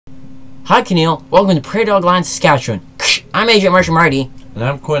Hi, Keneal. Welcome to Prairie Dog Line, Saskatchewan. I'm Agent Martian Marty. And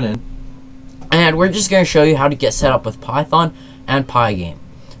I'm Quinton. And we're just going to show you how to get set up with Python and Pygame.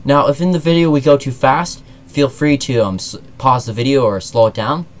 Now, if in the video we go too fast, feel free to pause the video or slow it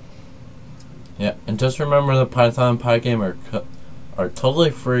down. Yeah, and just remember that Python and Pygame are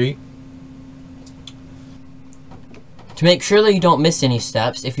totally free. To make sure that you don't miss any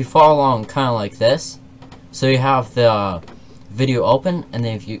steps, if you follow along kind of like this, so you have the video open, and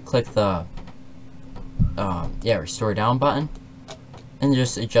then if you click the restore down button, and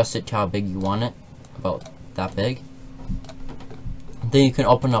just adjust it to how big you want it, about that big. Then you can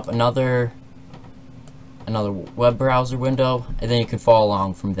open up another web browser window, and then you can follow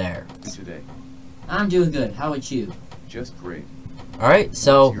along from there. Today. I'm doing good. How about you? Just great. Alright,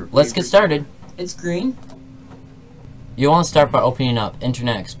 so let's get started. It's green. You want to start by opening up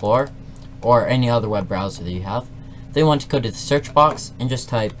Internet Explorer or any other web browser that you have. Then you want to go to the search box and just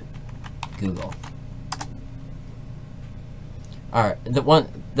type Google. Alright,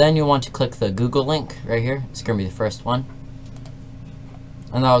 then you want to click the Google link right here. It's going to be the first one.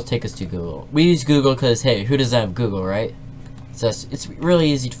 And that'll take us to Google. We use Google because, hey, who doesn't have Google, right? So it's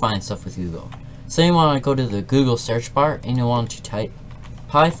really easy to find stuff with Google. So you want to go to the Google search bar and you want to type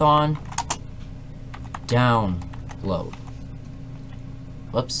Python download.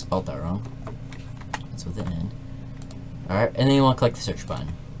 Whoops, spelled that wrong. That's with an N. Alright, and then you want to click the search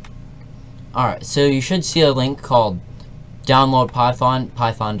button. Alright, so you should see a link called Download Python,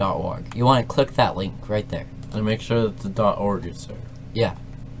 python.org. You want to click that link right there. And make sure that the .org is there. Yeah.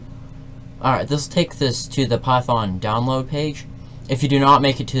 Alright, this will take this to the Python download page. If you do not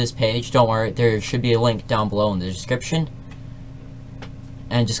make it to this page, don't worry, there should be a link down below in the description.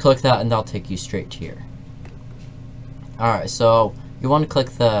 And just click that and that'll take you straight to here. Alright, so you want to click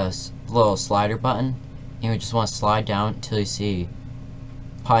the little slider button. And you just want to slide down until you see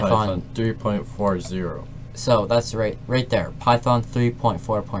Python 3.40. So that's right there, Python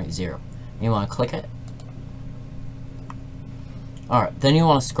 3.4.0. You want to click it. Alright, then you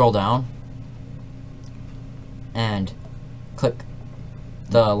want to scroll down and click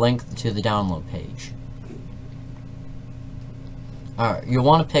the link to the download page. Alright, you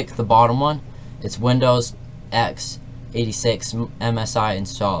want to pick the bottom one. It's Windows x86 MSI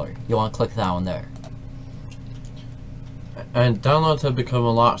installer. You want to click that one there. And downloads have become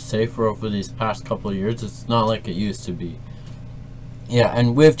a lot safer over these past couple of years. It's not like it used to be. Yeah,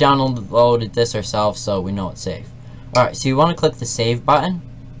 and we've downloaded this ourselves, so we know it's safe. Alright, so you want to click the save button.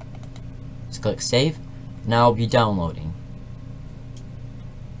 Just click save. Now it'll be downloading.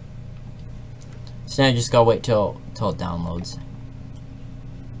 So now you just gotta wait till it downloads.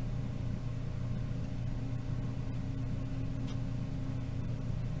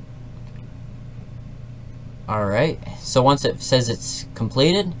 Alright, so once it says it's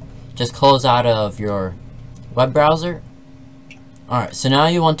completed, just close out of your web browser. Alright, so now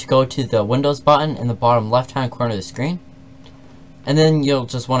you want to go to the Windows button in the bottom left hand corner of the screen. And then you'll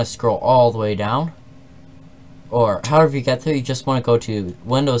just want to scroll all the way down. Or however you get there, you just want to go to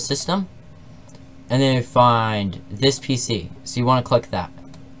Windows System. And then you find this PC. So you want to click that.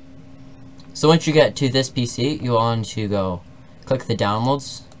 So once you get to this PC, you want to go click the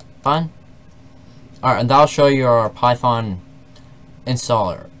Downloads button. Alright, and that'll show you your Python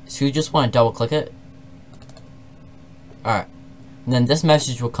installer. So you just want to double click it. Alright. And then this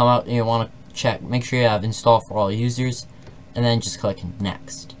message will come out and you want to check. Make sure you have install for all users. And then just click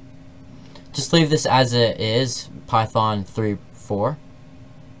next. Just leave this as it is, Python 3.4.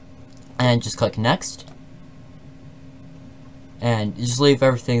 And just click next. And just leave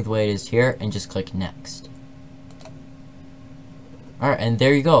everything the way it is here and just click next. Alright, and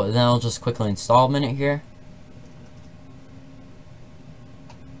there you go. Then I'll just quickly install a minute here.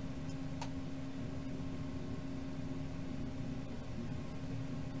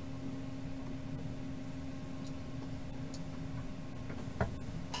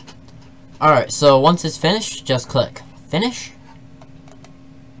 Alright, so once it's finished, just click finish.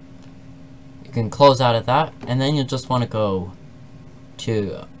 You can close out of that, and then you'll just want to go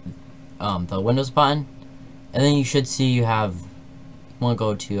to the Windows button, and then you should see you have want to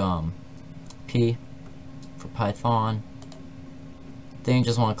go to P for Python. Then you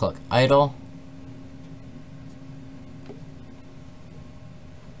just want to click idle,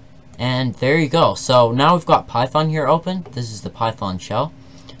 and there you go. So now we've got Python here open. This is the Python shell.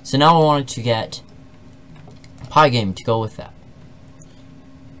 So now I wanted to get Pygame to go with that.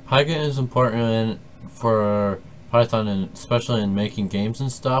 Pygame is important for Python, and especially in making games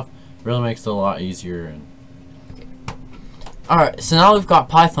and stuff. It really makes it a lot easier. And Alright, so now we've got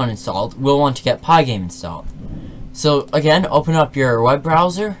Python installed, we'll want to get Pygame installed. So again, open up your web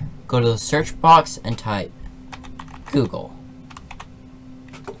browser, go to the search box and type Google.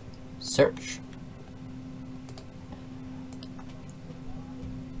 Search.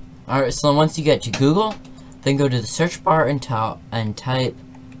 Alright, so once you get to Google, then go to the search bar and type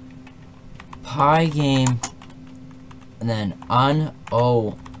Pygame and then unofficial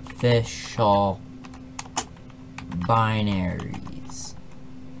binaries.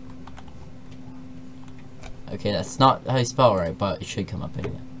 Okay, that's not how you spell it right, but it should come up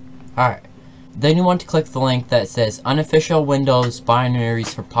anyway. Alright. Then you want to click the link that says unofficial Windows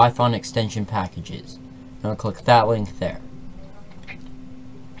binaries for Python extension packages. You want to click that link there.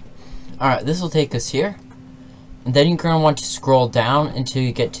 Alright, this will take us here. And then you're going to want to scroll down until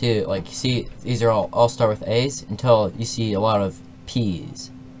you get to, like, you see, these are all start with A's, until you see a lot of P's.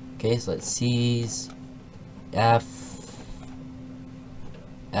 Okay, so let's C's, F,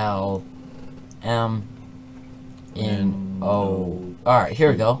 L, M, N, O. Alright,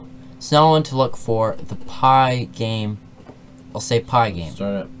 here we go. So now I want to look for the Pygame. I'll say Pygame.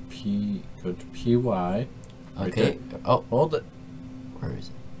 Start at P, go to PY. Okay. Right, oh, hold it. Where is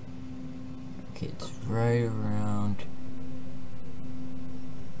it? Okay, it's right around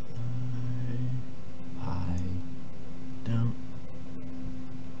Pi Down.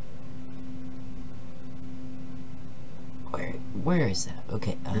 Where is that?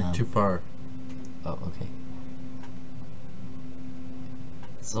 Okay, You're too far. Oh, okay.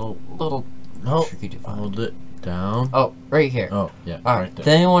 It's a little tricky to find. Hold it down. Oh, right here. Oh, yeah, Alright, there.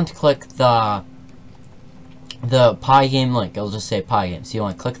 then you want to click the Pygame link. I'll just say Pygame. So you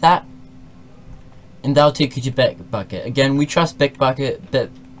want to click that, and that'll take you to Bitbucket. Again, we trust Bitbucket.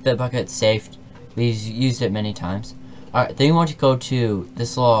 Bitbucket's safe. We've used it many times. Alright, then you want to go to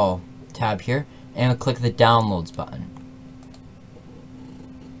this little tab here and click the downloads button.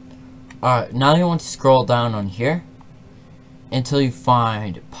 Alright, now you want to scroll down on here until you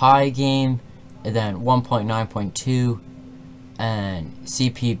find Pygame, and then 1.9.2 and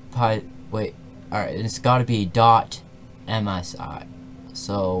CP Py. Wait, alright, it's got to be .msi.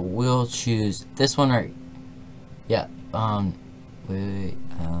 So we'll choose this one right. Yeah. Wait.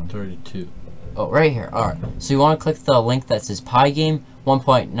 32. Oh, right here. Alright. So you want to click the link that says Pygame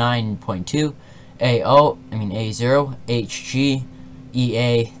 1.9.2 A0 HG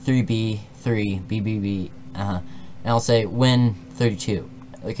EA 3B 3 BBB. And I'll say Win 32.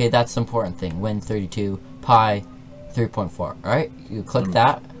 Okay, that's the important thing. Win 32 Pi 3.4. Alright, you click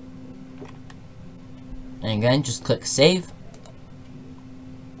that. And again, just click Save.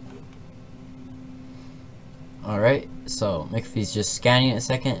 Alright, so McAfee's just scanning it a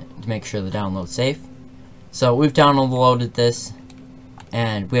second to make sure the download's safe. So we've downloaded this,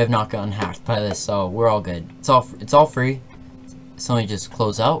 and we have not gotten hacked by this, so we're all good. It's all free. So let me just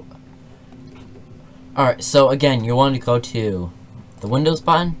close out. Alright, so again, you want to go to the Windows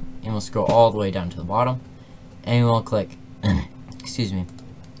button, and we'll scroll all the way down to the bottom, and you want to click, excuse me,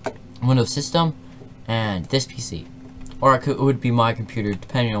 Windows System, and this PC. Or it would be my computer,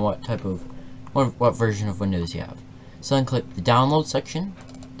 depending on what type of what version of Windows you have. So then click the download section,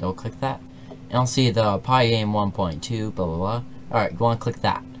 double click that, and I'll see the Pygame 1.2, blah blah blah. Alright, you want to click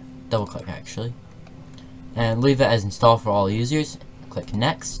that, double click actually, and leave it as installed for all users. Click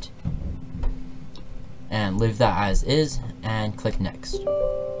next, and leave that as is, and click next.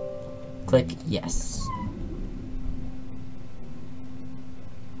 Click yes.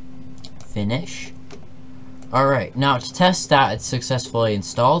 Finish. Alright, now to test that it's successfully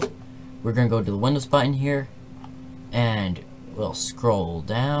installed, we're going to go to the Windows button here, and we'll scroll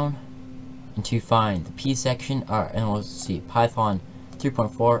down until you find the P section, and we'll see Python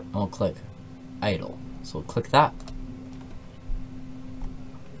 3.4, and we'll click idle. So we'll click that.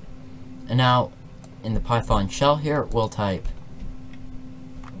 And now, in the Python shell here, we'll type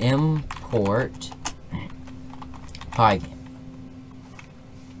import Pygame.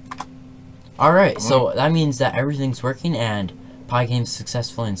 Alright, so that means that everything's working and Pygame's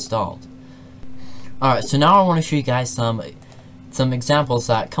successfully installed. Alright, so now I want to show you guys some examples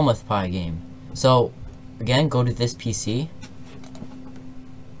that come with Pygame. So, again, go to this PC,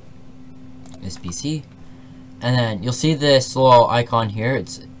 and then you'll see this little icon here.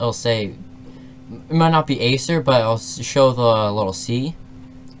 It'll say, it might not be Acer, but it'll show the little C.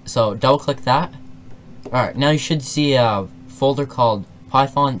 So double click that. Alright, now you should see a folder called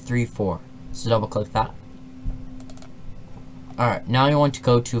Python 3.4. So double click that. Alright, now you want to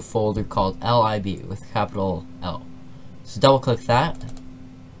go to a folder called LIB with capital L. So double click that.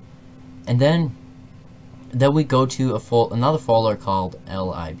 And then we go to another folder called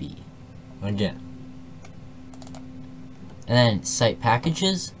LIB. Again. And then site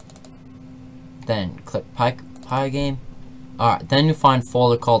packages. Then click Pygame. Alright, then you find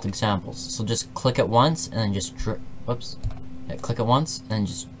folder called examples. So just click it once and then just whoops. Yeah, click it once and then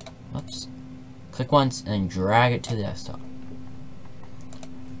just whoops. Click once and drag it to the desktop.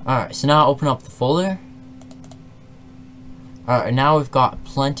 Alright, so now open up the folder. Alright, now we've got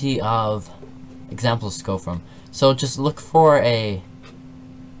plenty of examples to go from. So just look for a,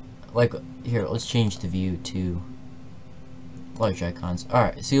 like, here, let's change the view to large icons.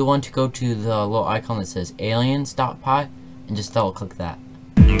 Alright, so you want to go to the little icon that says aliens.py and just double click that.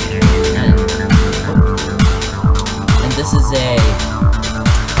 And this is a,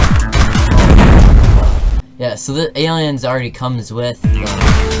 yeah, so the aliens already comes with Pygame.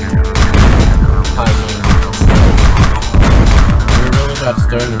 We really got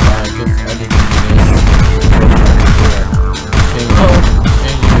started by just editing this.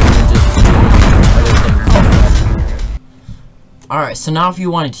 Alright, so now if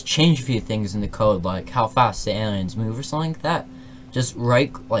you wanted to change a few things in the code, like how fast the aliens move or something like that, just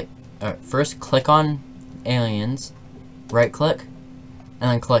first click on aliens, right click,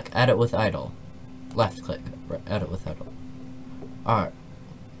 and then click edit with idle. Left click, edit with idle. Alright.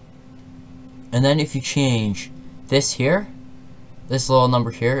 And then if you change this here, this little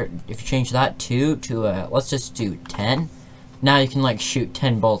number here, if you change that to let's just do 10, now you can like shoot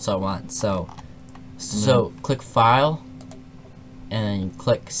 10 bolts at once. So click file and then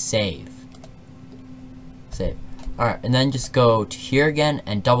click save. Save. Alright, and then just go to here again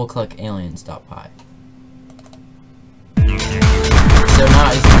and double click aliens.py. So now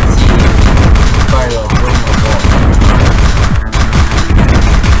as you can see, fire the ring of bolts.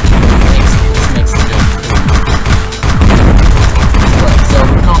 This makes the game cool. So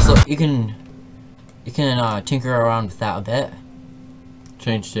we can also you can tinker around with that a bit.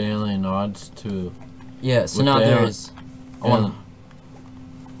 Change the alien odds to, yeah, so now there's one,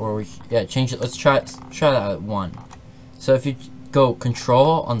 or we, yeah, change it. Let's try that at 1. So if you go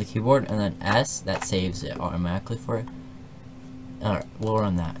Control on the keyboard and then S, that saves it automatically for you. Alright, we'll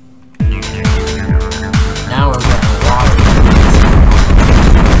run that. Now we're getting a lot of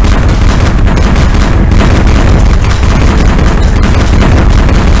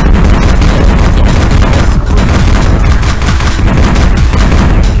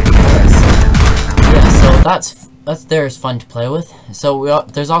that's there's fun to play with. So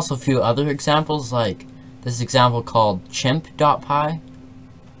there's also a few other examples, like this example called chimp.py.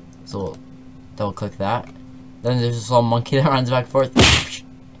 So we'll double click that. Then there's this little monkey that runs back and forth.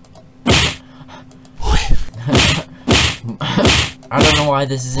 I don't know why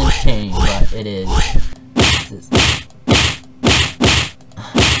this is entertaining, but it is.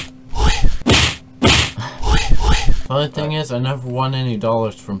 The only thing is, I never won any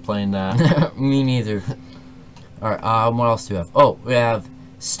dollars from playing that. Me neither. Alright, what else do we have? Oh, we have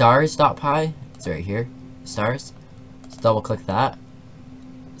stars.py. It's right here. Stars. Let's double click that.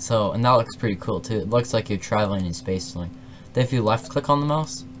 So, and that looks pretty cool too. It looks like you're traveling in space. Then if you left click on the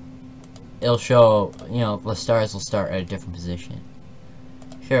mouse, it'll show, you know, the stars will start at a different position.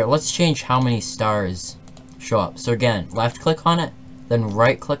 Here, let's change how many stars show up. So again, left click on it, then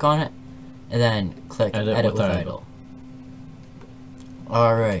right click on it, and then click edit with idle.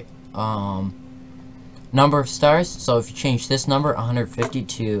 Alright, number of stars. So if you change this number 150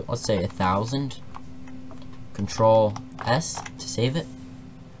 to, let's say, 1,000, Control S to save it.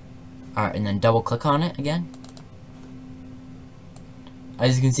 Alright, and then double click on it again.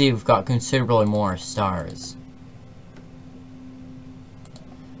 As you can see, we've got considerably more stars.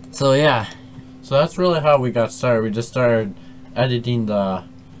 So yeah. So that's really how we got started. We just started editing the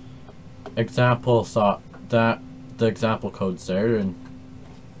example, so that the example code's there, and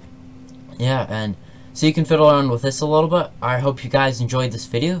yeah, and so you can fiddle around with this a little bit. I hope you guys enjoyed this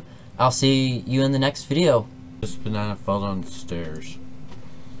video. I'll see you in the next video. This banana fell down the stairs.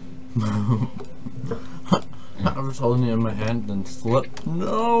 I was holding it in my hand and slipped.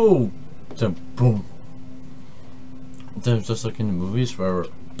 No! Then boom. Then it's just like in the movies where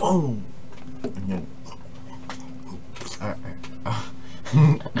boom! And then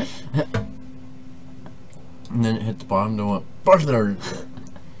and then it hit the bottom and went further.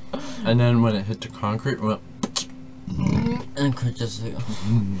 And then when it hit the concrete, it went and could just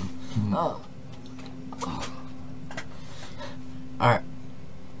oh. Alright.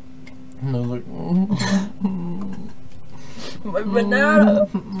 And I was like, my banana!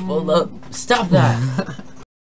 Hold up. Stop that!